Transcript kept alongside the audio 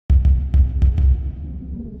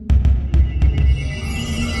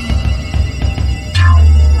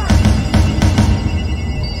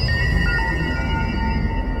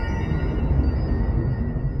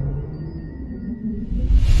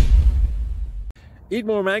Eat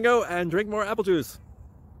more mango and drink more apple juice.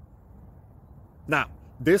 Now,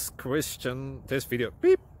 this video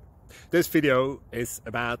is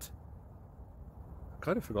about... I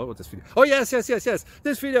kind of forgot what this video... Oh, yes.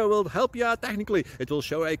 This video will help you out technically. It will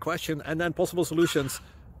show a question and then possible solutions.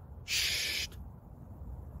 Shh.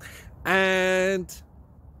 And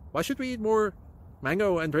why should we eat more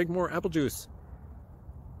mango and drink more apple juice?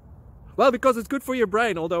 Well, because it's good for your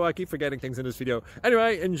brain, although I keep forgetting things in this video.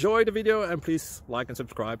 Anyway, enjoy the video and please like and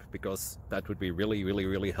subscribe, because that would be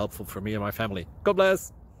really helpful for me and my family. God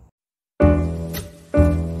bless!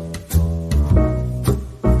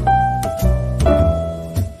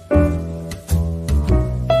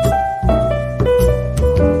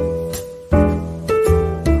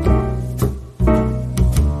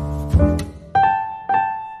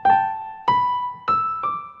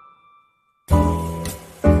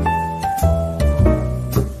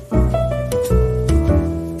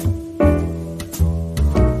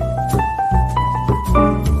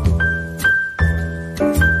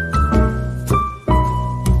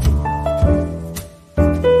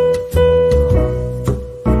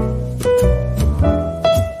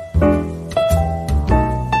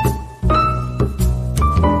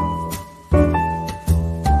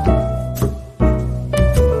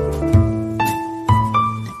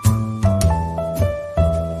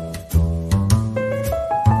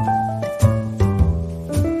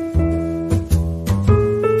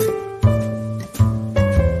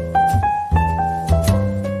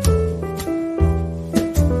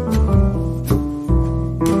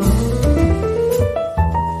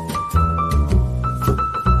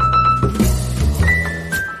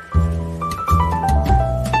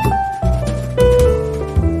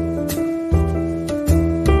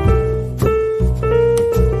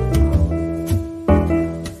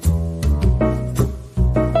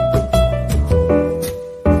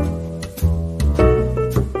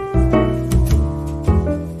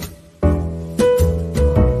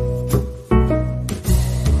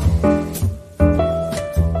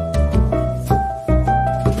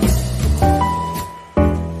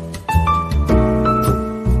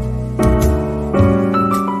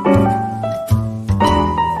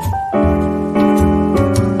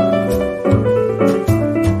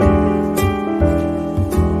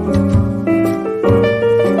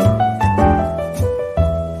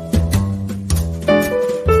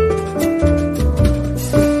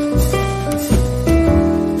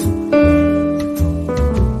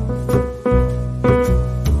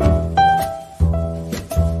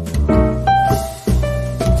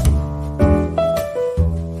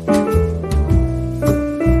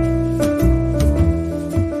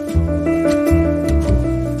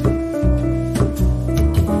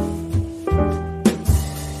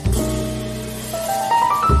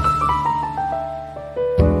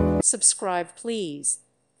 Subscribe, please.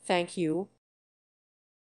 Thank you.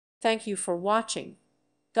 Thank you for watching.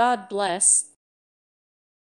 God bless.